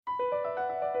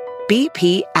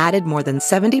BP added more than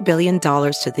 $70 billion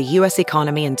to the U.S.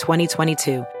 economy in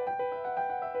 2022.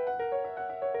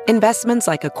 Investments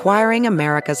like acquiring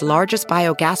America's largest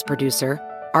biogas producer,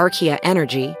 Archaea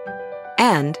Energy,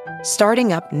 and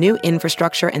starting up new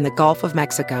infrastructure in the Gulf of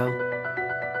Mexico.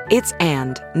 It's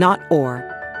and, not or.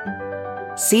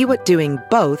 See what doing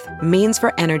both means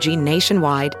for energy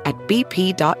nationwide at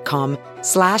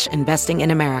bp.com/investing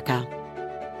in America.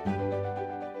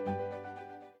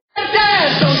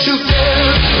 Don't you dare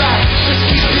look back, just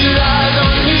keep your eyes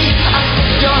on me. I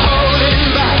think you're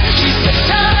holding back. She said,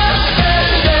 shut up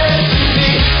and dance to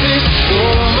me. This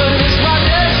woman is my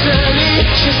destiny.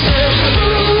 She said,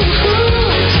 ooh, ooh,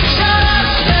 shut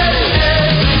up and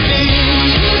dance to me.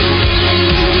 Ooh,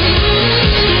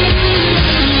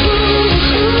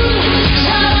 ooh,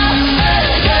 shut up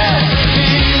and dance to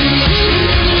me.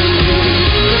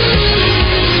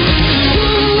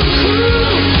 Ooh,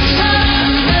 ooh, shut up and dance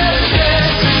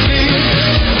to me.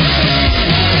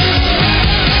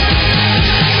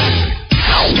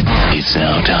 It's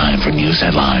now time for news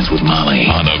headlines with Molly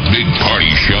on the Big Party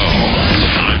Show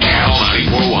on Channel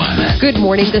 94.1. Good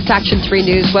morning. This Action 3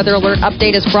 News weather alert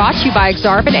update is brought to you by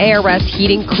Exarban ARS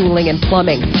Heating, Cooling, and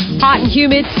Plumbing. Hot and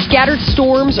humid, scattered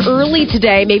storms early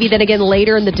today, maybe then again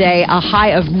later in the day, a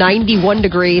high of 91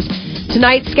 degrees.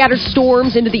 Tonight, scattered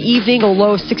storms into the evening, a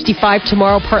low of 65.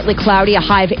 Tomorrow, partly cloudy, a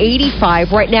high of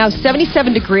 85. Right now,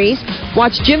 77 degrees.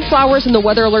 Watch Jim Flowers and the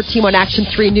Weather Alert team on Action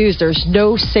 3 News. There's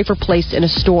no safer place in a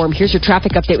storm. Here's your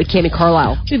traffic update with Cammie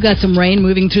Carlisle. We've got some rain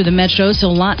moving through the metro, so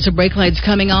lots of brake lights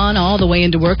coming on all the way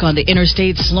into work on the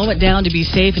interstate. Slow it down to be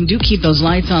safe, and do keep those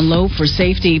lights on low for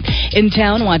safety. In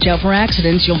town, watch out for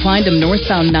accidents. You'll find them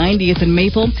northbound 90th and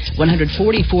Maple,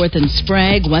 144th and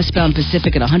Sprague, westbound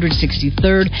Pacific at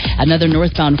 163rd, another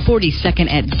northbound 42nd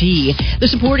at D. The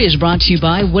support is brought to you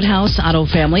by Woodhouse Auto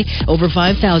Family. Over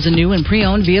 5,000 new and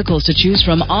pre-owned vehicles to choose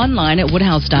from online at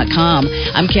woodhouse.com.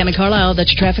 I'm Cammie Carlisle.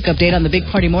 That's your traffic update on the Big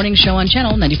Party Morning Show on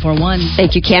Channel 94.1.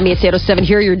 Thank you, Cammie. It's 8:07.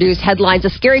 Here are your news headlines. A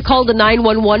scary call to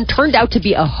 911 turned out to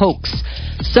be a hoax.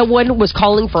 Someone was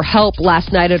calling for help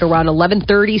last night at around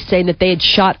 11:30, saying that they had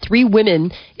shot 3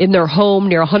 women in their home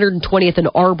near 120th and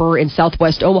Arbor in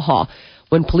southwest Omaha.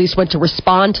 When police went to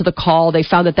respond to the call, they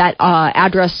found that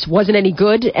address wasn't any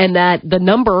good, and that the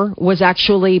number was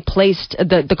actually placed,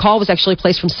 the call was actually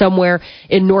placed from somewhere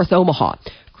in North Omaha.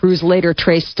 Crews later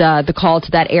traced the call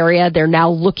to that area. They're now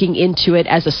looking into it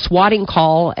as a swatting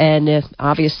call, and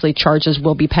obviously charges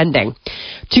will be pending.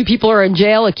 2 people are in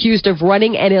jail accused of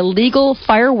running an illegal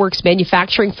fireworks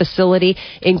manufacturing facility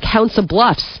in Council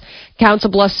Bluffs. Council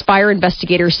Bluffs fire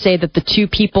investigators say that the 2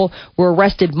 people were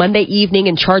arrested Monday evening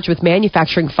and charged with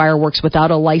manufacturing fireworks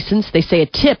without a license. They say a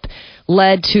tip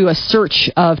led to a search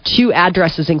of 2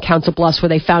 addresses in Council Bluffs where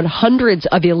they found hundreds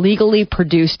of illegally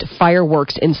produced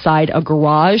fireworks inside a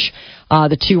garage.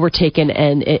 The 2 were taken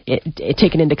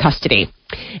into custody.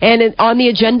 And on the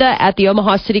agenda at the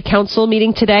Omaha City Council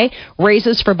meeting today,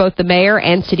 raises for both the mayor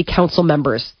and city council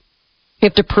members.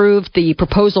 If approved, the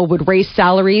proposal would raise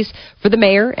salaries for the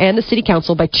mayor and the city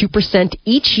council by 2%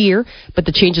 each year, but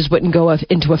the changes wouldn't go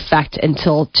into effect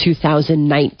until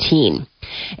 2019.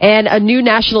 And a new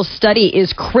national study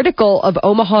is critical of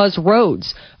Omaha's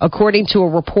roads. According to a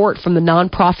report from the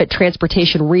nonprofit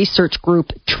transportation research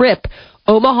group TRIP,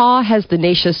 Omaha has the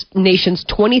nation's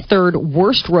 23rd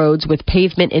worst roads with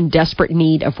pavement in desperate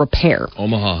need of repair.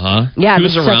 Omaha, huh? Yeah.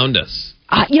 Who's around us?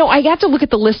 I have to look at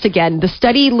the list again. The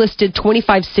study listed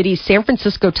 25 cities. San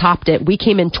Francisco topped it. We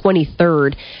came in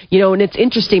 23rd. And it's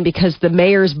interesting because the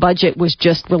mayor's budget was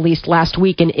just released last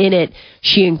week, and in it,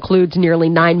 she includes nearly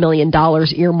 $9 million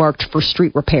earmarked for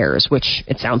street repairs, which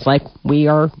it sounds like we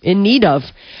are in need of.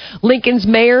 Lincoln's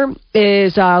mayor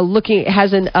is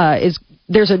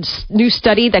there's a new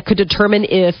study that could determine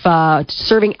if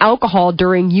serving alcohol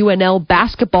during UNL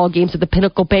basketball games at the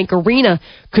Pinnacle Bank Arena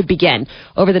could begin.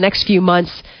 Over the next few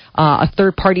months, a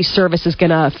third-party service is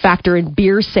going to factor in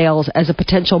beer sales as a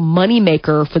potential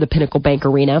moneymaker for the Pinnacle Bank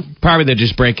Arena. Probably they're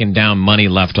just breaking down money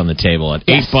left on the table at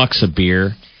 $8 a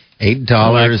beer.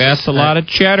 $8. That's a lot of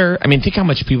cheddar. I mean, think how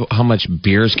much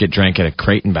beers get drank at a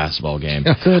Creighton basketball game.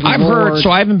 I've heard,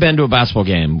 so I haven't been to a basketball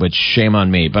game, which shame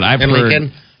on me, but I've heard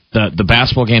Lincoln? The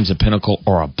basketball games at Pinnacle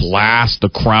are a blast. The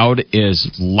crowd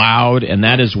is loud, and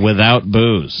that is without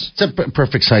booze. It's a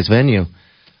perfect size venue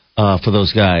for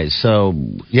those guys. So,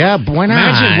 yeah, why not?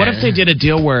 Imagine, what if they did a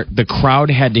deal where the crowd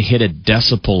had to hit a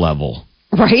decibel level?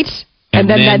 Right. And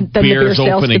then the beers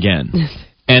open again.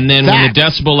 And then when the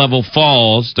decibel level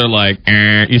falls, they're like,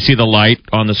 you see the light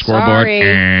on the scoreboard?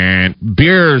 Sorry.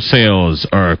 Beer sales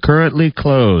are currently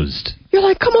closed. You're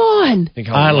like, come on. Think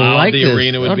how I loud like the this.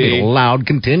 arena would That'd be be. loud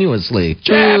continuously.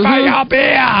 Cheer for your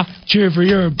beer. Cheer for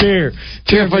your beer.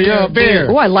 Cheer for your beer.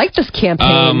 Oh, I like this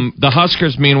campaign. The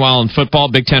Huskers, meanwhile, in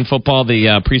football, Big Ten football,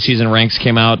 the preseason ranks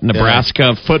came out.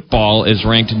 Nebraska football is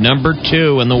ranked number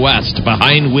 2 in the West,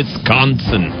 behind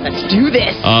Wisconsin. Let's do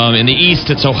this. In the East,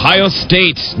 it's Ohio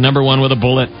State, number 1 with a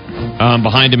bullet.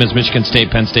 Behind him is Michigan State,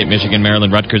 Penn State, Michigan,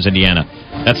 Maryland, Rutgers, Indiana.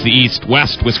 That's the East.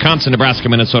 West, Wisconsin, Nebraska,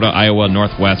 Minnesota, Iowa,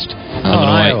 Northwest,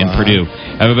 Illinois, and Purdue.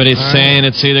 Everybody's saying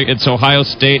it's Ohio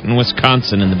State and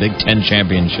Wisconsin in the Big Ten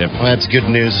championship. Well, that's good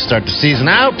news to start the season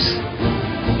out.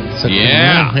 So,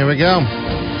 Yeah. Here we go.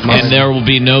 And there will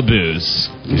be no booze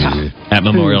at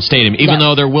Memorial Stadium, even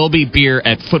though there will be beer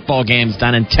at football games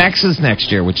down in Texas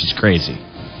next year, which is crazy.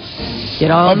 Get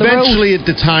on Eventually,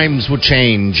 the times will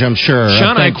change, I'm sure.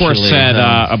 Sean Eichhorst Eventually, said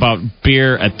about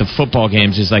beer at the football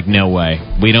games, he's like, no way.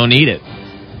 We don't need it.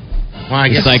 well, I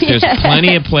It's guess like there's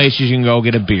plenty of places you can go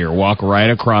get a beer. Walk right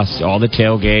across all the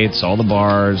tailgates, all the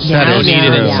bars. Yeah, You don't need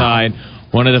it yeah. inside.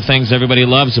 One of the things everybody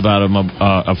loves about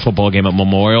a football game at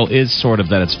Memorial is sort of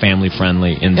that it's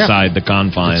family-friendly inside the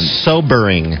confines. it's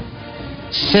sobering.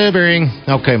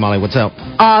 Okay, Molly, what's up?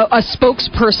 A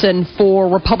spokesperson for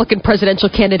Republican presidential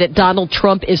candidate Donald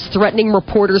Trump is threatening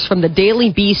reporters from the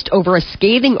Daily Beast over a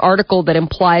scathing article that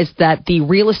implies that the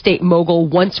real estate mogul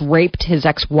once raped his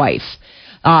ex-wife.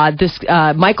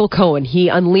 Michael Cohen, he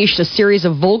unleashed a series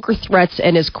of vulgar threats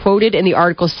and is quoted in the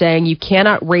article saying, "You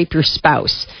cannot rape your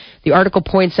spouse." The article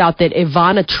points out that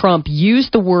Ivana Trump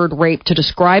used the word rape to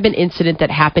describe an incident that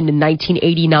happened in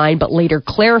 1989, but later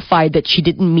clarified that she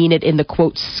didn't mean it in the,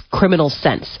 quote, criminal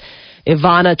sense.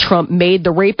 Ivana Trump made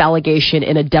the rape allegation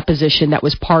in a deposition that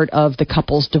was part of the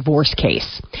couple's divorce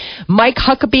case. Mike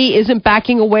Huckabee isn't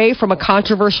backing away from a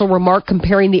controversial remark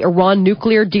comparing the Iran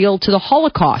nuclear deal to the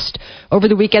Holocaust. Over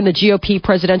the weekend, the GOP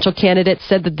presidential candidate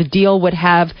said that the deal would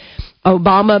have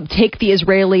Obama take the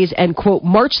Israelis and, quote,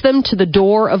 march them to the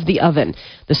door of the oven.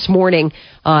 This morning,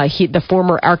 the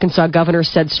former Arkansas governor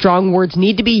said strong words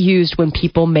need to be used when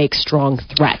people make strong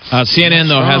threats. CNN,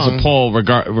 though, has a poll,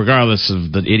 regardless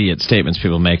of the idiot statements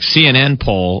people make. CNN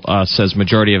poll says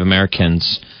majority of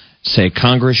Americans say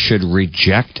Congress should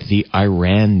reject the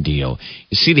Iran deal.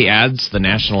 You see the ads, the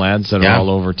national ads that are all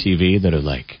over TV that are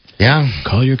like,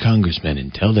 call your congressman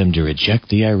and tell them to reject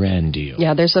the Iran deal.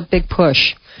 Yeah, there's a big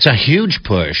push. It's a huge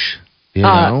push, you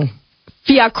know.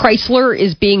 Fiat Chrysler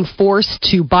is being forced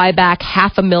to buy back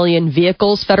 500,000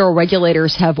 vehicles. Federal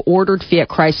regulators have ordered Fiat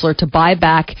Chrysler to buy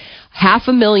back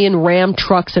 500,000 Ram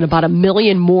trucks and about 1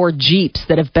 million more Jeeps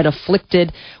that have been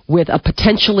afflicted with a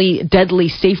potentially deadly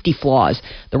safety flaws.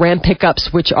 The Ram pickups,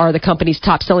 which are the company's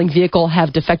top-selling vehicle,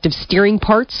 have defective steering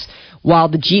parts, while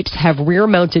the Jeeps have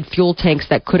rear-mounted fuel tanks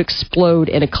that could explode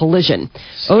in a collision.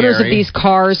 Scary. Owners of these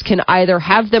cars can either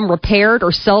have them repaired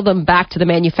or sell them back to the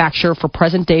manufacturer for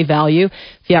present-day value.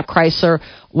 Fiat Chrysler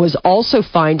was also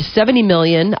fined $70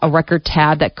 million, a record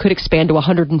tab that could expand to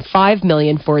 $105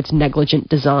 million for its negligent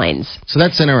designs. So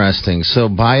that's interesting. So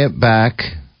buy it back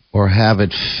or have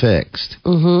it fixed.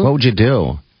 Mm-hmm. What would you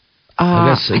do?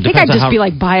 I think I'd just be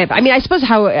like, buy it. I mean, I suppose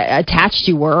how attached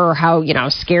you were or how,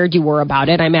 scared you were about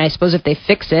it. I mean, I suppose if they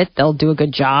fix it, they'll do a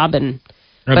good job.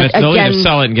 But they'll either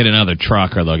sell it and get another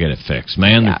truck or they'll get it fixed.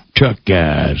 Man, the truck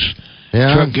guys.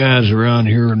 Yeah. Truck guys around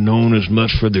here are known as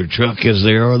much for their truck as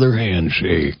they are their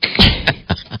handshake.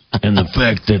 And the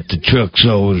fact that the truck's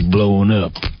always blowing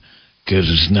up because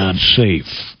it's not safe.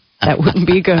 That wouldn't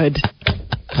be good.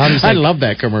 I love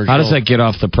that commercial. How does that get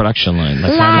off the production line?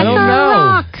 Like, I don't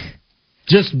know.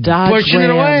 Just Dodge pushing it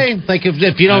Ram. away. Like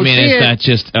if you don't see is it. that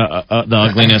just the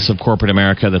ugliness of corporate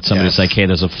America that somebody's like, hey,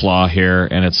 there's a flaw here,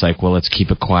 and it's like, well, let's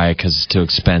keep it quiet because it's too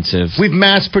expensive. We've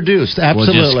mass produced,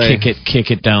 absolutely. We'll just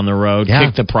kick it down the road,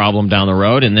 kick the problem down the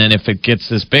road, and then if it gets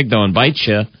this big though and bites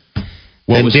you,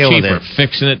 what Then was deal with cheaper, it.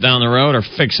 fixing it down the road or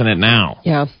fixing it now?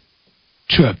 Yeah.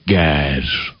 Truck guys.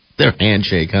 Their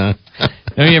handshake, huh?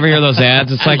 Don't you ever hear those ads?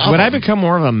 It's like, would I become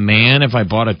more of a man if I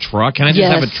bought a truck? Can I just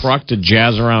have a truck to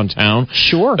jazz around town?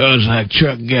 Sure. It's like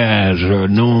truck guys are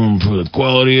known for the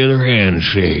quality of their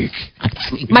handshake.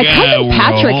 My cousin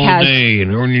Patrick has. Day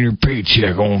and earning your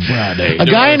paycheck on Friday. A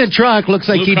guy in a truck looks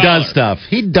like he does stuff.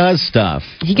 He does stuff.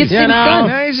 He gets things done.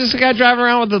 Yeah, he's just a guy driving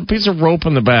around with a piece of rope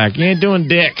in the back. You ain't doing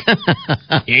dick.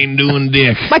 You ain't doing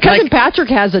dick. My cousin Patrick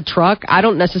has a truck. I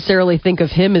don't necessarily think of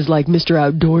him as like Mr.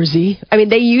 Outdoorsy. I mean,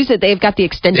 they use it. They've got the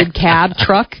extended cab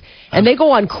truck, and they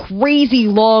go on crazy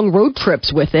long road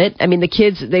trips with it. I mean, the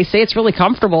kids, they say it's really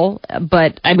comfortable,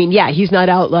 but I mean, yeah, he's not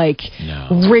out like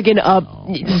rigging up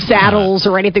saddles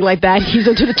or anything like that. He's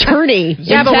an attorney.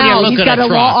 Yeah, but when you look he's at got a a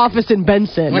truck- law office in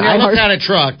Benson. When you look at a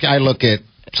truck, I look at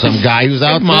Some guy who's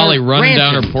out Molly there running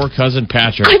down her ranting. poor cousin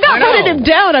Patrick. I'm not running him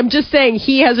down. I'm just saying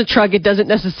he has a truck. It doesn't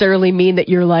necessarily mean that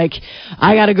you're like,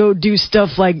 I got to go do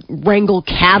stuff like wrangle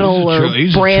cattle or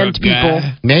He's a brand truck people.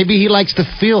 guy. Maybe he likes to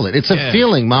feel it. It's a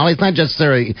feeling, Molly. It's not just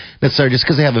necessarily just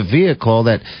because they have a vehicle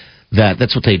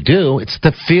that's what they do. It's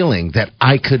the feeling that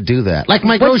I could do that. Like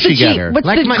my What's grocery the Jeep? getter. What's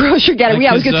like the grocery getter? like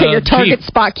Yeah, I was his, going to say your Target Jeep.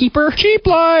 spot keeper. Cheap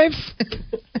life.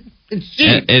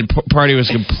 And Party was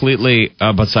completely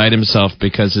beside himself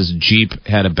because his Jeep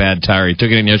had a bad tire. He took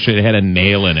it in yesterday. It had a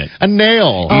nail in it. A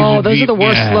nail. Oh, a those are Jeep the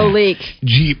worst guy. slow leak.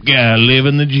 Jeep guy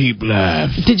living the Jeep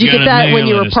life. Did you Got get a that when nail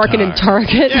you in were his parking in tire.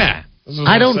 Target? Yeah.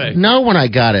 I don't know when I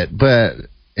got it, but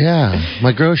yeah,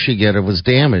 my grocery getter was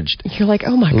damaged You're like,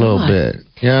 oh my a little God. bit.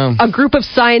 Yeah. A group of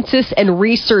scientists and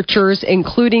researchers,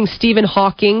 including Stephen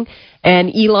Hawking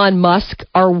and Elon Musk,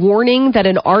 are warning that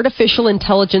an artificial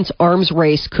intelligence arms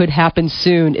race could happen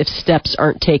soon if steps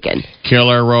aren't taken.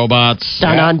 Killer robots.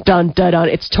 Dun, dun, dun, dun.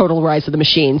 It's total rise of the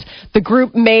machines. The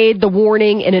group made the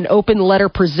warning in an open letter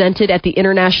presented at the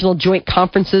International Joint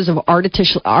Conferences of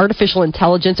Artificial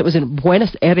Intelligence. It was in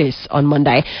Buenos Aires on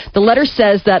Monday. The letter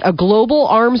says that a global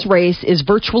arms race is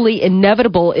virtually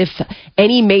inevitable if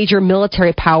any major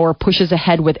military power pushes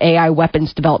ahead with AI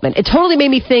weapons development. It totally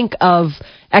made me think of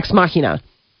Ex Machina.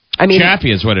 I mean,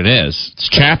 Chappie is what it is. It's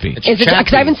Chappie. is it?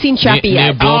 Because I haven't seen Chappie Neil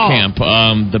yet.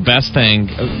 Blomkamp, the best thing.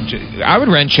 I would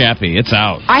rent Chappie. It's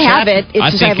out. I have it. It's I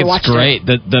just I think haven't it's watched great.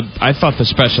 it. I thought the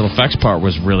special effects part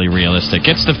was really realistic.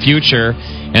 It's the future,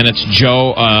 and it's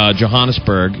Joe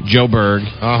Berg,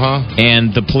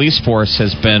 and the police force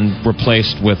has been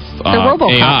replaced with They're AI,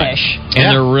 RoboCop-ish.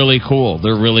 and they're really cool.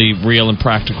 They're really real and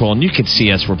practical, and you could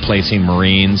see us replacing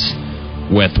Marines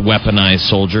with weaponized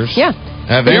soldiers. Yeah.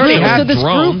 They already had this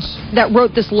drones. group that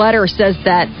wrote this letter says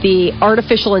that the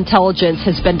artificial intelligence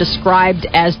has been described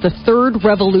as the third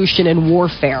revolution in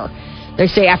warfare. They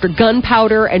say after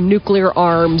gunpowder and nuclear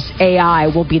arms, AI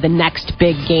will be the next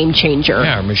big game changer.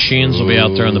 Yeah, our machines will be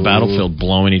out there on the battlefield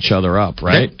blowing each other up,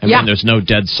 right? I mean, there's no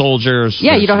dead soldiers.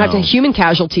 Yeah, you there's don't have no- to human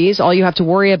casualties. All you have to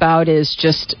worry about is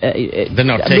just a Then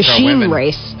they'll take our machine women.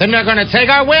 race. Then they're going to take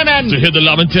our women. To hear the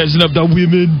lamentation of the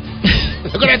women.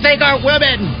 They're going to take our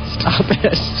women. Stop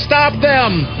it. Stop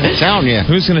them. I'm telling you.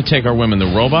 Who's going to take our women? The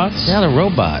robots? Yeah, the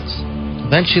robots.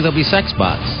 Eventually there'll be sex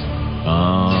bots.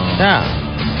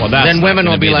 Yeah. Well, that's Then not women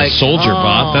gonna will be the like, soldier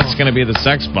bot. "Oh." That's going to be the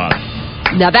sex bot.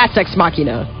 Now that's Ex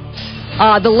Machina.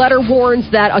 The letter warns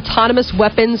that autonomous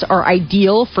weapons are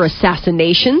ideal for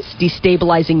assassinations,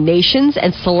 destabilizing nations,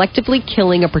 and selectively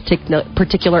killing a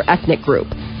particular ethnic group.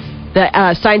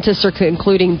 The scientists are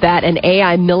concluding that an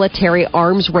AI military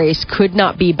arms race would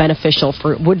not be beneficial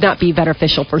for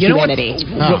humanity.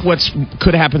 What's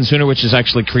could happen sooner, which is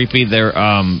actually creepy.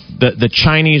 The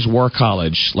Chinese War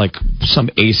College, like some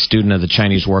ace student of the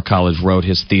Chinese War College wrote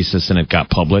his thesis and it got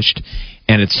published.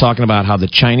 And it's talking about how the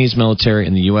Chinese military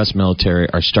and the U.S. military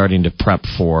are starting to prep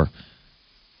for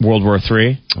World War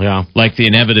III. Yeah. Like the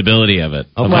inevitability of it.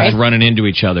 Of us running into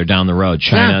each other down the road,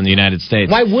 China and the United States.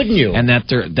 Why wouldn't you? And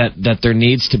that there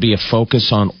needs to be a focus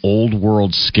on old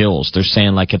world skills. They're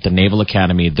saying, like at the Naval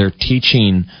Academy, they're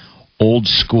teaching old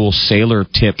school sailor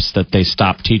tips that they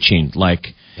stopped teaching, like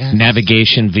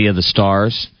navigation via the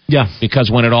stars. Yeah. Because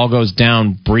when it all goes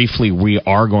down, briefly, we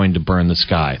are going to burn the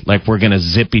sky. Like, we're going to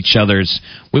zip each other's...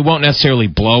 We won't necessarily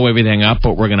blow everything up,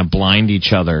 but we're going to blind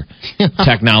each other,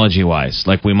 technology-wise.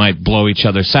 Like, we might blow each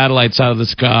other's satellites out of the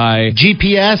sky.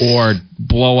 GPS? Or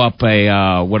blow up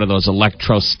what are those,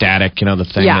 electrostatic,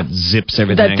 the thing that zips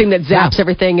everything. That thing that zaps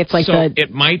everything. It's like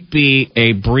it might be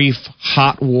a brief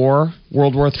hot war,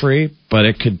 World War III, but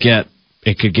it could get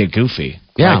goofy.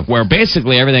 Yeah. Like, where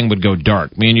basically everything would go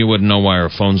dark. Me and you wouldn't know why our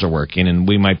phones are working, and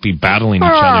we might be battling each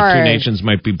other. Two nations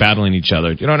might be battling each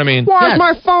other. Do you know what I mean? Why is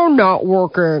my phone not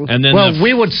working? And then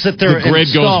we would sit there the grid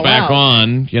and goes stall back out.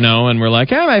 on, and we're like,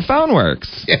 my phone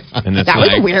works. Yeah. And it's That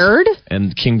was weird.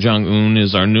 And Kim Jong-un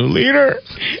is our new leader.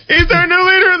 He's our new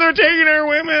leader, and they're taking our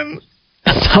women.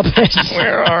 Stop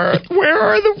it. Where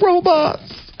are the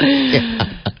robots?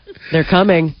 They're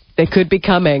coming. They could be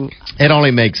coming. It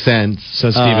only makes sense.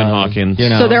 Says Stephen Hawking.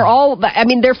 So they're all,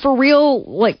 they're for real,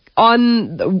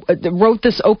 wrote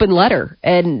this open letter,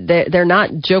 and they're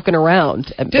not joking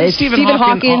around. Did Stephen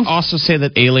Hawking also say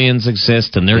that aliens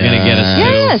exist and they're going to get us too?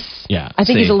 Yes. Yeah. I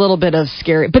think he's a little bit of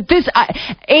scary. But this,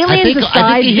 aliens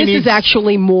aside, this is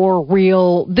actually more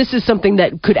real. This is something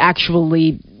that could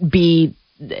actually be,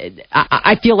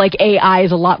 I feel like AI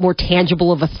is a lot more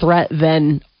tangible of a threat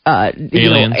than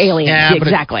aliens. Yeah,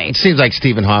 exactly. It seems like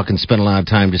Stephen Hawking spent a lot of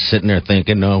time just sitting there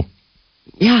thinking, no.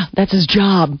 Yeah, that's his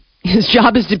job. His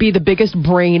job is to be the biggest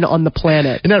brain on the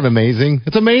planet. Isn't that amazing?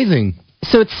 It's amazing.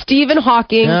 So it's Stephen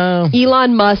Hawking, No.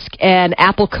 Elon Musk, and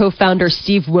Apple co-founder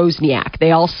Steve Wozniak.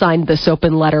 They all signed this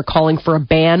open letter calling for a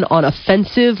ban on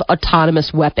offensive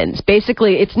autonomous weapons.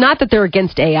 Basically, it's not that they're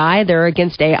against AI. They're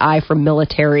against AI for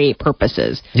military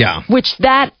purposes. Yeah. Which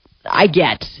that I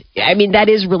get. I mean, that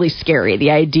is really scary. The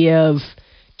idea of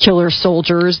killer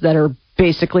soldiers that are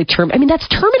basically that's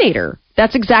Terminator.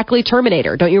 That's exactly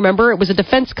Terminator. Don't you remember? It was a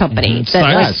defense company.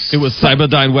 It was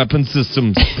Cyberdyne Weapon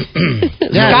Systems.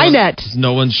 Skynet.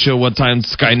 No one's sure what time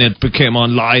Skynet became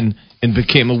online and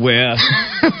became aware.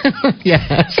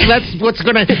 Yeah, so that's what's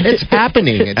it's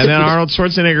happening. And then Arnold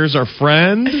Schwarzenegger's our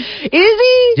friend. Is he?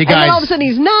 You And then guys- all of a sudden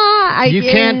he's not. You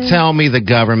can't tell me the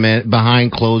government,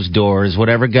 behind closed doors,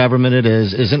 whatever government it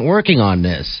is, isn't working on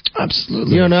this.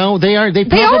 Absolutely. You know, they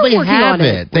probably working have on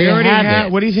it. it. They already have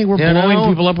it. What do you think we're You blowing know?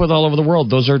 people up with all over the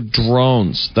world? Those are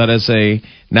drones. That is a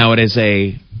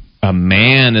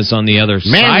man is on the other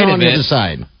Man side on of the it. other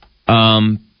side.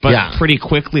 But Yeah. pretty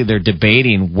quickly they're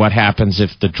debating what happens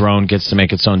if the drone gets to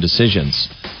make its own decisions.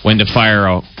 When to fire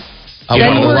a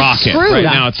Then we're rocket. screwed. Right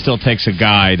now it still takes a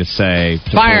guy to say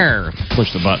Fire.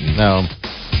 push the button. No.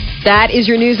 That is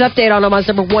your news update on Omaha's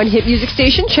number one hit music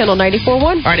station, Channel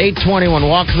 94.1. All right, 821,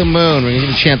 Walk the Moon. We're going to give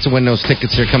you a chance to win those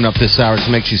tickets here coming up this hour, so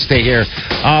make sure you stay here.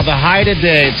 The high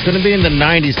today, it's going to be in the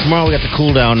 90s. Tomorrow we got the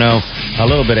cool down, a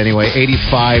little bit anyway.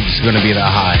 85 is going to be the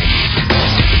high.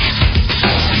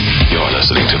 You're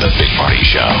listening to The Big Party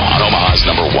Show on Omaha's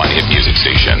number one hit music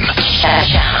station.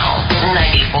 Channel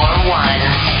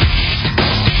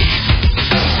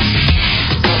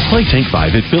 94.1. Play Tank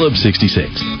 5 at Phillips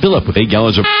 66. Fill up with 8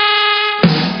 gallons of...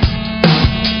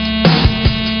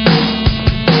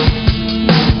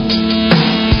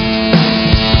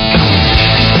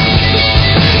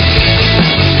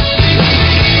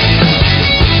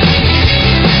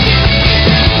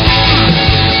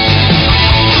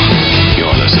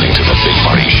 You're listening to The Big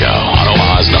Party Show on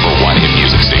Omaha's number one hit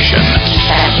music station.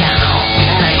 Channel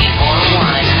 94.1.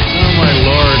 Oh, my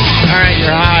Lord. All right, you're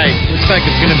high. Looks like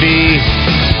it's going to be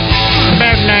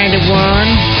about 91.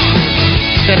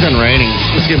 It's done raining.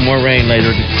 Let's get more rain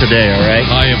later today, all right?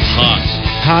 I am hot.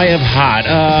 High of hot.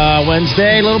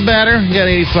 Wednesday, a little better. You got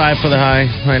 85 for the high.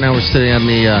 Right now we're sitting on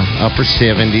the upper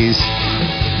 70s.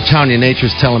 I'm telling you,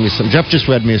 nature's telling me something. Jeff just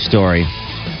read me a story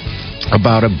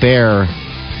about a bear,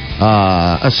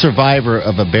 a survivor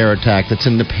of a bear attack that's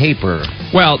in the paper.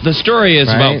 Well, the story is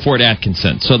Right. about Fort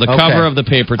Atkinson. So the Okay. cover of the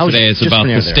paper I was today is just about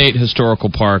near the there. State Historical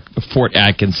Park, Fort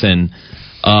Atkinson,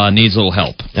 needs a little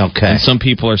help. Okay. And some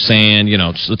people are saying,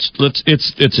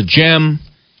 it's a gem.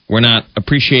 We're not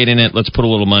appreciating it. Let's put a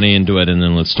little money into it, and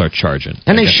then let's start charging.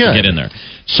 And I they guess, to should. get in there.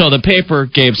 So the paper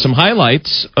gave some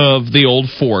highlights of the old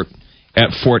fort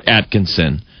at Fort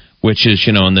Atkinson, which is,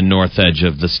 in the north edge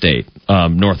of the state,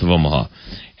 north of Omaha.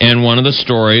 And one of the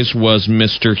stories was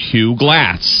Mr. Hugh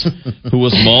Glass, who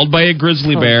was mauled by a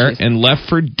grizzly bear and left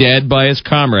for dead by his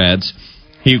comrades.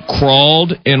 He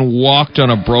crawled and walked on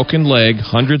a broken leg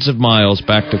hundreds of miles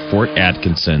back to Fort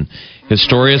Atkinson. His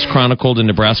story is chronicled in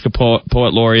Nebraska poet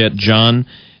laureate John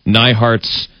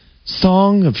Neihart's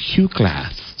Song of Hugh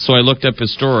Glass. So I looked up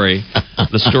his story,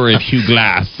 the story of Hugh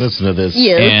Glass. Listen to this.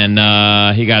 Yeah.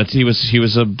 And he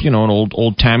was a an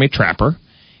old timey trapper,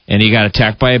 and he got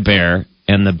attacked by a bear,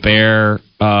 and the bear,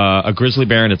 a grizzly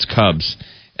bear and its cubs,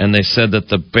 and they said that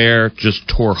the bear just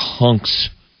tore hunks.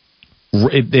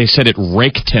 They said it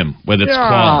raked him with its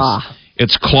claws.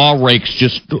 Its claw rakes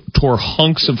just tore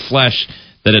hunks of flesh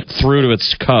that it threw to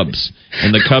its cubs,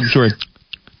 and the cubs were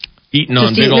eating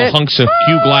on big old hunks of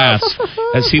Hugh Glass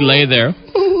as he lay there.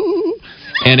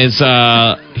 And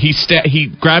he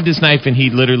grabbed his knife and he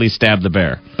literally stabbed the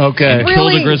bear. Okay. And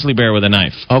killed a grizzly bear with a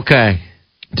knife Okay.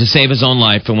 to save his own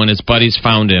life. And when his buddies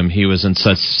found him, he was in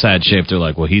such sad shape. They're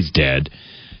like, well, he's dead.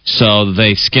 So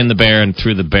they skinned the bear and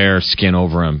threw the bear skin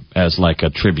over him as like a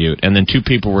tribute. And then 2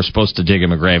 people were supposed to dig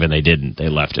him a grave, and they didn't. They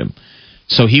left him.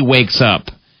 So he wakes up,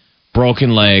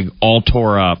 broken leg, all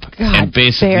tore up, and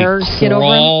basically bear skin over him?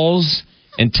 crawls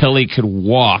until he could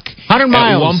walk. 100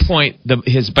 miles. At one point,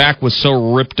 his back was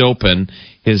so ripped open,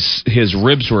 his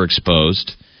ribs were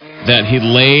exposed, that he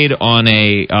laid on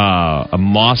a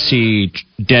mossy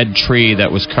dead tree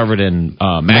that was covered in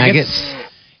maggots.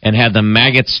 And had the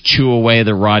maggots chew away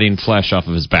the rotting flesh off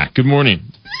of his back. Good morning.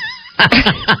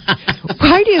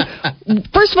 Why do you?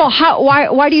 First of all,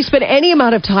 why do you spend any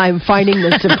amount of time finding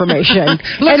this information,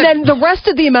 and then the rest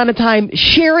of the amount of time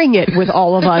sharing it with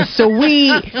all of us? So we.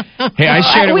 Hey, I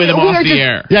shared it with him off the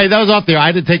air. Yeah, that was off there. I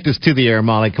had to take this to the air,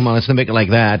 Molly. Come on, let's not make it like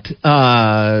that.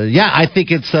 Yeah, I think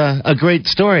it's a great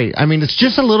story. I mean, it's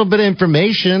just a little bit of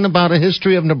information about a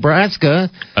history of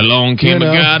Nebraska. Along came You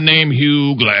know. a guy named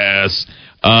Hugh Glass.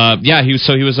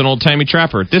 He was an old-timey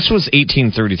trapper. This was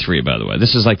 1833, by the way.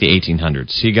 This is like the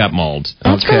 1800s. He got mauled.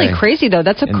 That's really crazy, though.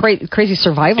 That's a crazy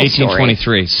survival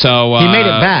 1823. So he made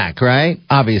it back, right?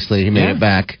 Obviously, he made it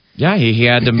back. Yeah, he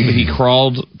had to. He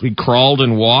crawled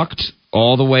and walked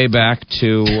all the way back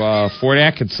to Fort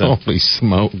Atkinson. Holy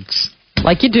smokes!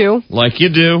 Like you do.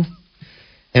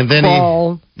 And then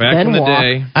back in the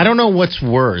day. I don't know what's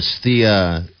worse: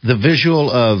 the visual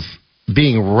of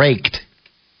being raked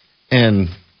and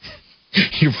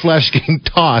your flesh getting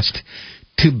tossed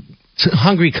to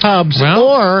hungry cubs,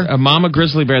 or a mama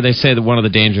grizzly bear. They say that one of the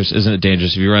dangers, isn't it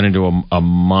dangerous if you run into a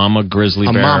mama grizzly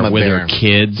bear with her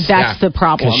kids? That's the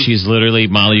problem. Because she's literally,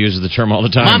 Molly uses the term all the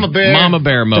time. Mama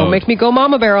bear mode. Don't make me go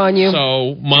mama bear on you.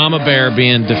 So mama bear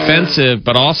being defensive,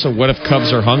 but also what if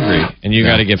cubs are hungry and you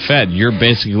got to get fed? You're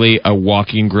basically a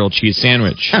walking grilled cheese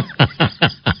sandwich.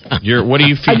 What do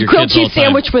you feed your grilled kids all cheese the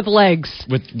time? sandwich with legs.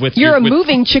 You're a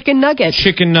moving chicken nugget.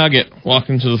 Chicken nugget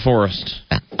walking to the forest.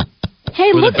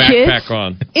 Hey, with look, a backpack kids.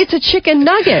 on. It's a chicken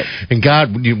nugget. And God,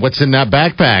 what's in that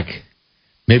backpack?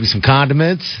 Maybe some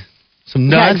condiments, some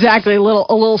nuts. Yeah, exactly. A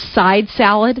little side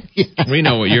salad. Yeah. We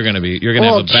know what you're going to be. You're going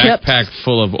to have a backpack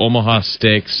full of Omaha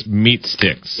steaks, meat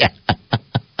sticks.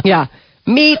 Yeah,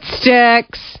 meat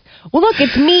sticks. Well, look,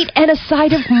 it's meat and a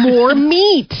side of more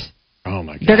meat. Oh,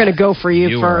 my God. They're going to go for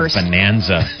you first. Are a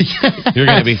bonanza. You're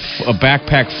going to be a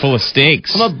backpack full of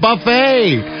steaks. I'm a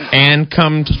buffet. And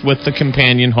comes with the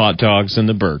companion hot dogs and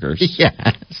the burgers. Yes.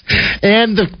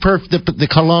 And the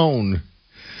cologne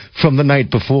from the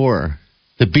night before.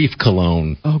 The beef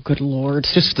cologne. Oh, good Lord.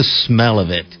 Just the smell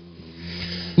of it.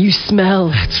 You smell.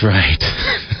 That's right.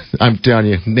 I'm telling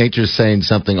you, nature's saying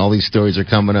something. All these stories are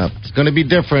coming up. It's going to be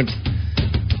different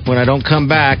when I don't come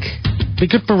back. Be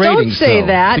good for ratings. Don't say though.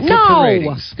 that. Be good for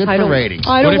ratings. Good for ratings.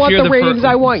 I don't want the ratings.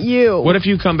 I want you. What if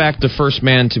you come back the first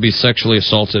man to be sexually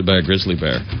assaulted by a grizzly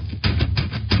bear?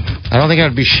 I don't think I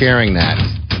would be sharing that.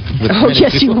 Oh,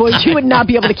 yes, you would. You would not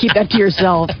be able to keep that to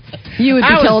yourself. You would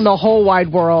be telling the whole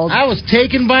wide world. I was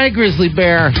taken by a grizzly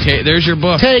bear. Okay, there's your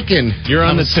book. Taken. You're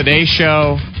on the Today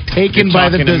Show. Taken by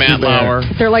the grizzly bear.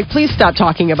 They're like, please stop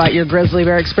talking about your grizzly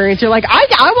bear experience. You're like,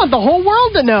 I want the whole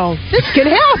world to know. This can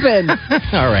happen.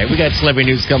 All right, we got celebrity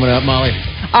news coming up, Molly.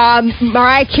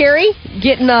 Mariah Carey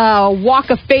getting a Walk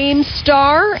of Fame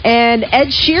star, and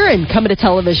Ed Sheeran coming to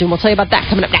television. We'll tell you about that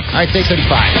coming up next. All right,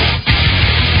 6:35.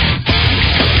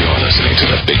 You're listening to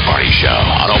The Big Party Show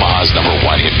on Omaha's #1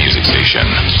 hit music station.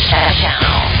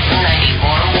 Channel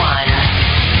 94.1.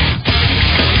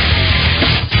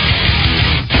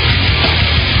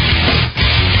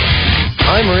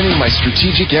 I'm earning my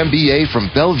strategic MBA from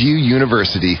Bellevue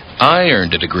University. I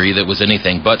earned a degree that was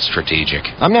anything but strategic.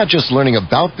 I'm not just learning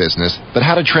about business, but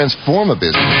how to transform a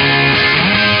business.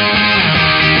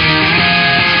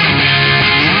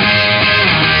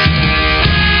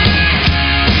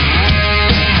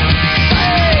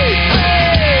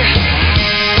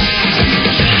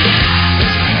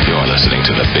 You're listening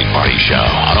to The Big Party Show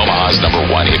on Omaha's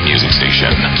 #1 hit music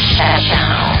station.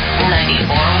 Channel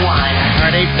 94.1. All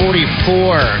right,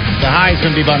 8:44. The high is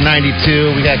going to be about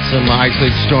 92. We got some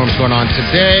isolated storms going on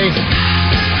today.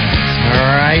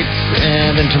 All right,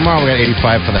 and then tomorrow we got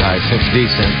 85 for the high, so it's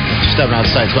decent. Stepping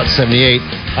outside, it's about 78.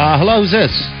 Hello, who's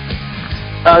this?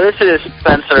 This is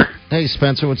Spencer. Hey,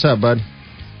 Spencer, what's up, bud?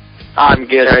 I'm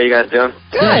good. How are you guys doing?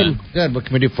 Good. What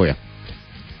can we do for you?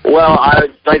 Well, I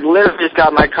literally just got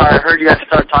in my car. I heard you guys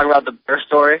start talking about the bear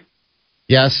story.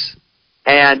 Yes.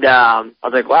 And I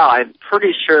was like, wow, I'm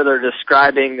pretty sure they're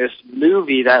describing this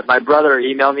movie that my brother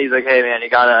emailed me. He's like, hey, man, you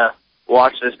got to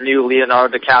watch this new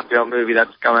Leonardo DiCaprio movie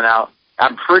that's coming out.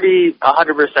 I'm pretty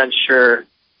 100% sure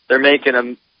they're making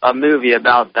a movie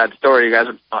about that story you guys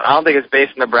are on. I don't think it's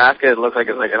based in Nebraska. It looks like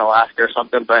it's like in Alaska or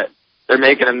something, but they're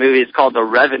making a movie. It's called The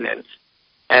Revenant,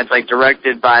 and it's like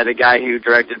directed by the guy who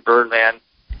directed Birdman.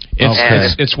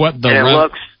 It's what? The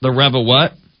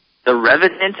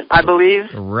Revenant, I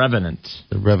believe. The Revenant.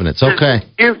 The Revenant's okay.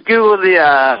 Google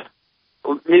the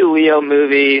new Leo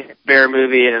movie, bear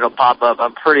movie, and it'll pop up.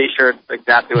 I'm pretty sure it's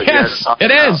exactly what you guys are talking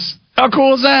about. It is. How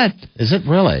cool is that? Is it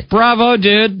really? Bravo,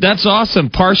 dude. That's awesome.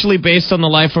 Partially based on the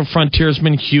life of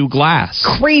frontiersman Hugh Glass.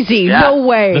 Crazy. Yeah. No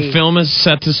way. The film is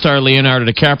set to star Leonardo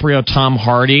DiCaprio, Tom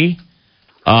Hardy.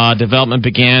 Development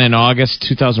began in August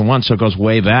 2001, so it goes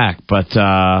way back. But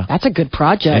that's a good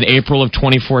project. In April of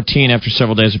 2014, after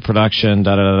several days of production,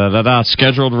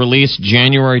 scheduled release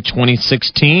January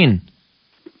 2016.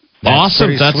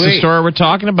 Awesome. That's sweet. the story we're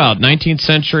talking about. 19th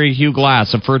century Hugh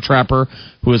Glass, a fur trapper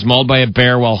who was mauled by a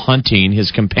bear while hunting. His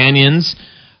companions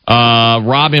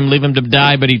rob him, leave him to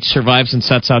die, but he survives and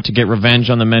sets out to get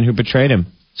revenge on the men who betrayed him.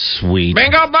 Sweet.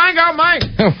 Bingo, bingo, Mike.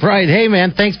 Right. Hey,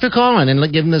 man, thanks for calling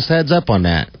and giving us heads up on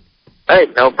that. Hey,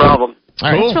 no problem.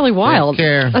 All right. That's really wild. Take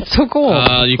care. That's so cool.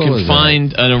 You Cool can is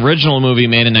find an original movie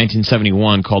made in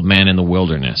 1971 called Man in the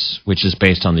Wilderness, which is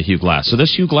based on the Hugh Glass. So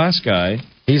this Hugh Glass guy,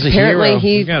 He's a Apparently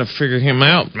hero. you got to figure him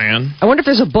out, man. I wonder if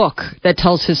there's a book that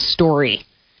tells his story.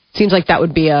 Seems like that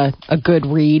would be a good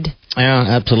read. Yeah,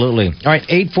 absolutely. All right,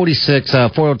 846,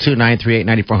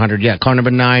 402-938-9400. Yeah, car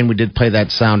number 9. We did play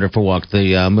that sounder for Walk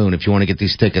the Moon. If you want to get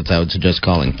these tickets, I would suggest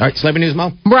calling. All right, Celebrity News,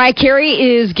 Mo. Mariah Carey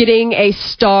is getting a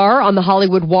star on the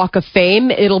Hollywood Walk of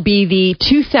Fame. It'll be the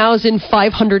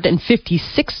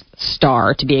 2,556th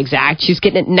star, to be exact. She's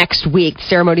getting it next week. The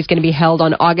ceremony is going to be held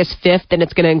on August 5th, and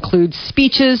it's going to include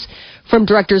speeches from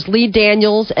directors Lee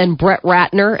Daniels and Brett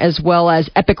Ratner, as well as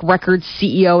Epic Records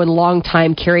CEO and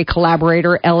longtime Carey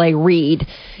collaborator L.A. Reid.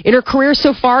 In her career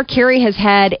so far, Carey has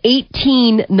had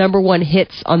 18 number one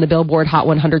hits on the Billboard Hot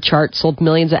 100 chart, sold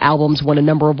millions of albums, won a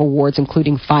number of awards,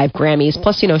 including 5 Grammys.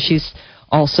 Plus, she's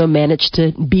also managed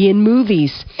to be in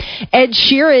movies. Ed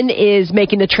Sheeran is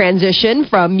making the transition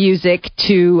from music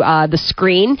to the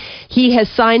screen. He has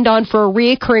signed on for a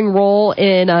reoccurring role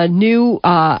in a new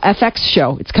FX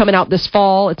show. It's coming out this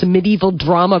fall. It's a medieval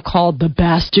drama called The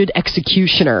Bastard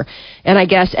Executioner. And I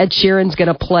guess Ed Sheeran's going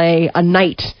to play a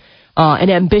knight, an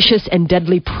ambitious and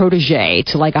deadly protege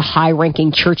to like a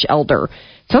high-ranking church elder.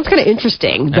 Sounds kind of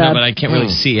interesting. I know, but I can't really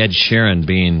see Ed Sheeran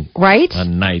being a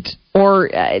knight. Or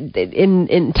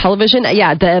in television.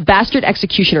 Yeah, The Bastard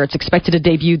Executioner. It's expected to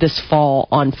debut this fall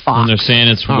on Fox. And they're saying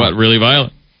it's really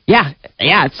violent. Yeah,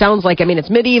 it sounds like, it's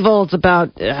medieval. It's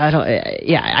about,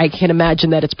 I can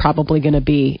imagine that it's probably going to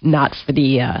be not for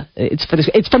the,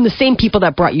 it's from the same people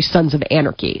that brought you Sons of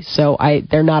Anarchy. So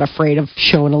they're not afraid of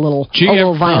showing a little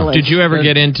violence. Did you ever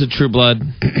get into True Blood?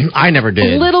 I never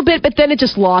did. A little bit, but then it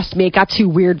just lost me. It got too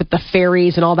weird with the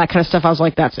fairies and all that kind of stuff. I was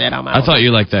like, that's it, I'm out. I thought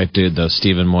you liked that dude, though,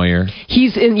 Stephen Moyer.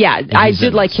 He's in, I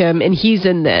did like him, and he's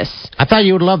in this. I thought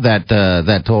you would love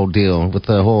that whole deal with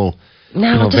the whole...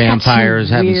 No, vampires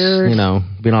having, weird.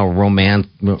 being all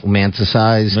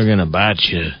romanticized. They're gonna bite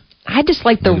you. I just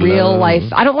like the real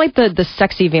life. I don't like the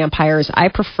sexy vampires. I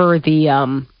prefer the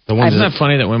ones. Isn't that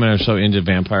funny that women are so into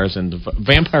vampires? And the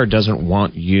vampire doesn't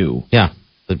want you. Yeah.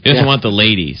 He doesn't want the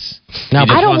ladies. No,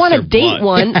 I don't want to date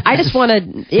one. I just want to.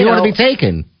 You want to be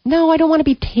taken. No, I don't want to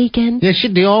be taken. Yeah,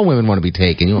 all women want to be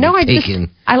taken. You want to be taken.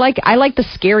 I like the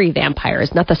scary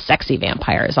vampires, not the sexy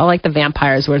vampires. I like the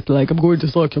vampires where it's like, I'm going to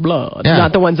suck your blood. Yeah.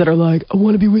 Not the ones that are like, I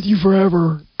want to be with you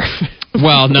forever.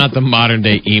 Well, not the modern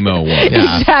day emo one.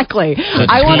 Yeah. Exactly.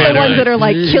 I want the ones that are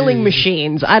like killing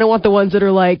machines. I don't want the ones that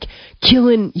are like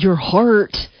killing your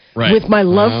heart. Right. With my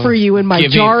love for you and my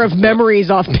jar of memories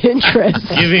off Pinterest.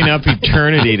 Giving up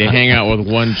eternity to hang out with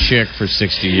one chick for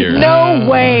 60 years. No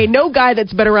way. No guy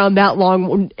that's been around that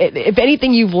long. If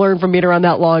anything you've learned from being around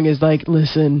that long is like,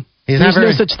 listen, there's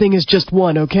no such thing as just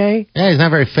one, okay? Yeah, he's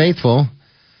not very faithful,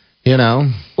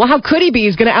 Well, how could he be?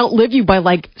 He's going to outlive you by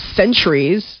like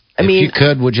centuries. If you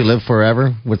could, would you live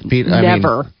forever with Pete?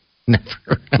 Never.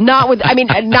 Never. Not with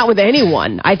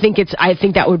anyone. I think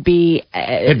that would be.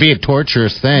 It'd be a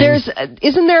torturous thing.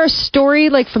 Isn't there a story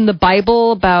like from the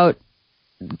Bible about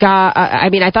God?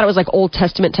 I thought it was like Old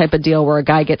Testament type of deal where a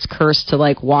guy gets cursed to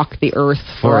like walk the earth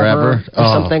forever or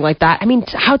something like that.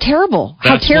 How terrible?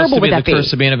 How terrible would that be? The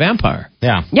curse of being a vampire.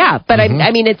 Yeah. Yeah, but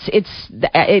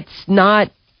it's not.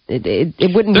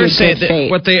 It wouldn't be a good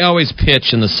fate. What they always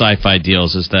pitch in the sci-fi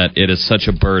deals is that it is such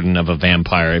a burden of a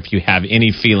vampire if you have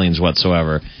any feelings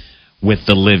whatsoever with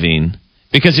the living.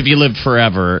 Because if you live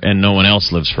forever and no one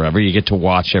else lives forever, you get to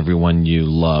watch everyone you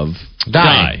love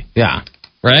die. Yeah.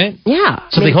 Right? Yeah.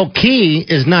 So the whole key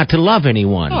is not to love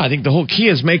anyone. Oh, I think the whole key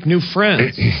is make new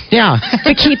friends. Yeah.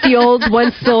 To keep the old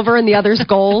one silver and the others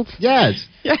gold. Yes.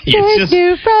 Yeah,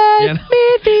 new friends,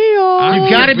 you've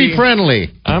got to be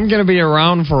friendly. I'm going to be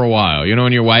around for a while.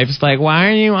 When your wife's like, why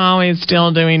are you always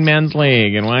still doing men's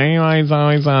league? And why are you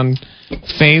always on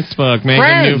Facebook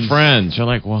making new friends? You're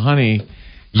like, well, honey,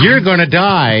 you're going to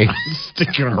die. I'm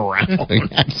sticking around.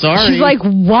 I'm sorry. She's like,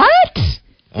 what?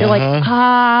 You're like,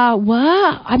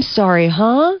 what? I'm sorry,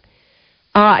 huh?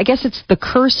 I guess it's the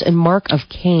curse and mark of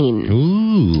Cain.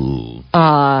 Ooh.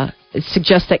 It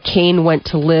suggests that Cain went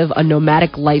to live a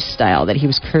nomadic lifestyle, that he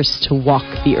was cursed to walk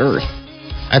the earth.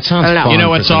 That sounds fun. You know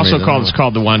what's also called? It's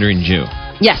called the Wandering Jew.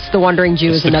 Yes, the Wandering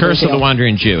Jew is another It's the curse of the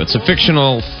Wandering Jew. It's a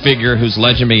fictional figure whose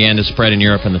legend began to spread in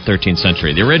Europe in the 13th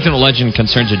century. The original legend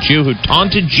concerns a Jew who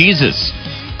taunted Jesus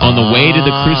on the way to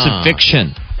the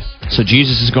crucifixion. So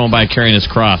Jesus is going by carrying his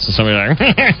cross, and somebody's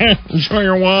like, enjoy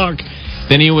your walk.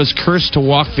 Then he was cursed to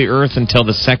walk the earth until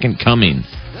the second coming.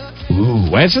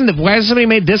 Ooh, why hasn't somebody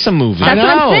made this a movie? That's what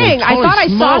I'm saying. I Holy thought I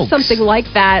saw smokes. something like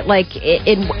that. Like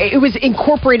it was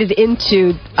incorporated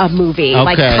into a movie,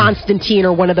 like Okay. Constantine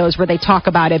or one of those where they talk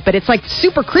about it. But it's like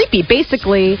super creepy.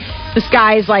 Basically, this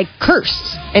guy's like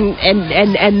cursed, and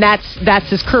that's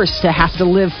his curse to have to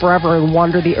live forever and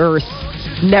wander the earth,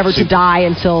 never to die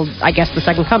until I guess the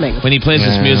second coming. When he plays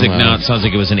this Yeah, music well. now, it sounds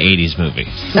like it was an 80s movie.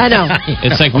 I know.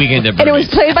 It's like Weekend at And it was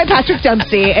Bernie's. played by Patrick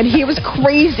Dempsey, and he was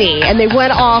crazy. And they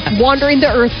went off wandering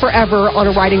the earth forever on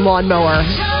a riding lawnmower.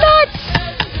 Nuts!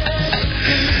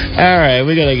 All right,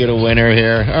 we got to get a winner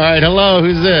here. All right, hello.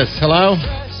 Who's this? Hello?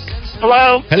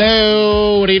 Hello?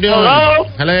 Hello. What are you doing? Hello?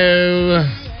 Hello.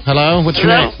 Hello. What's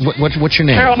your Hello? name? What's your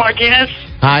name? Carol Martinez.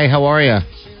 Hi, how are you?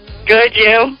 Good,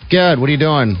 you? Good. What are you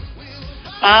doing?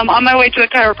 On my way to the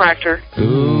chiropractor.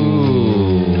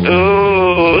 Ooh.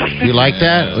 Ooh. You like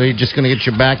that? Or are you just going to get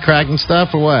your back cracked and stuff,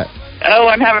 or what? Oh,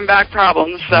 I'm having back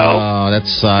problems, so. Oh, that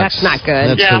sucks. That's not good.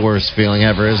 That's Yeah. the worst feeling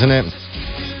ever, isn't it?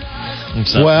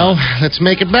 It's not Well, fun. let's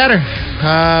make it better.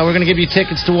 We're going to give you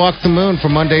tickets to Walk the Moon for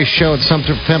Monday's show at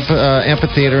Sumter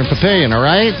Amphitheater in Papillion, all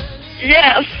right?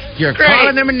 Yes. You're Great.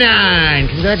 caller number 9.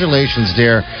 Congratulations,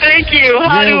 dear. Thank you.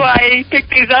 How do I pick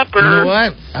these up? Or... You know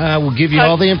what? We'll give you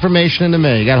all the information in a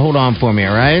minute. You got to hold on for me,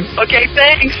 all right? Okay,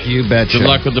 thanks. You betcha. Good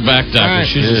luck with the back doctor. All right.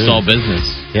 She's just all business.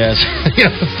 Yes.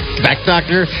 Back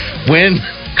doctor, win,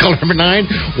 caller number 9.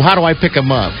 Well, how do I pick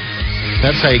them up?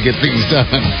 That's how you get things done.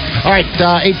 All right,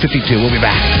 8:52. We'll be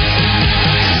back.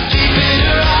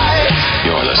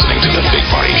 You're listening to The Big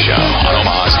Party Show on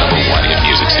Omaha's #1 hit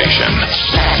music station.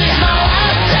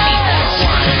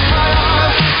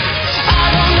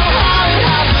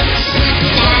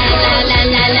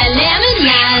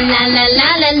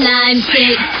 I'm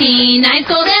 16. I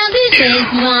go down to this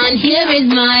one. Here is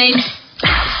mine.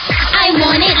 I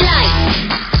want it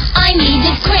light. I need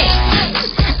it quick.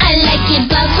 I like it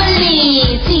bubbly.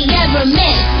 Sierra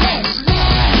Mist.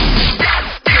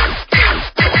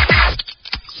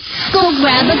 Go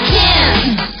grab a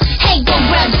can. Hey, go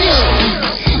grab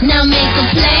two. Now make a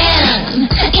plan.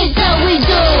 It's how we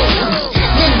do.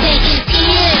 The day is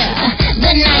here.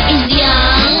 The night is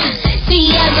young.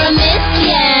 Sierra Mist,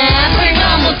 yeah. Bring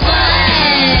on the fun.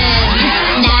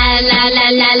 La la la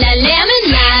la la lemon.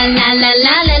 La la la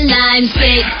la la la. I'm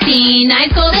 16. I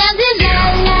go down to la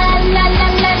la la la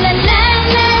la la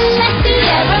la la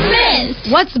Sierra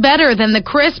Mist. What's better than the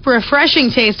crisp, refreshing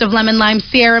taste of lemon lime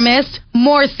Sierra Mist?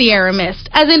 More Sierra Mist,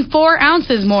 as in 4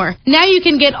 ounces more. Now you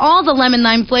can get all the lemon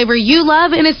lime flavor you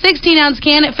love in a 16-ounce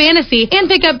can at Fantasy and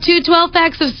pick up 2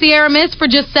 12-packs of Sierra Mist for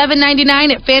just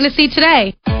 $7.99 at Fantasy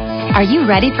today. Are you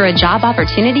ready for a job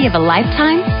opportunity of a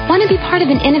lifetime? Want to be part of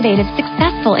an innovative,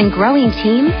 successful, and growing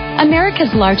team?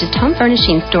 America's largest home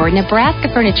furnishing store,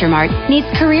 Nebraska Furniture Mart, needs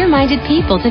career-minded people to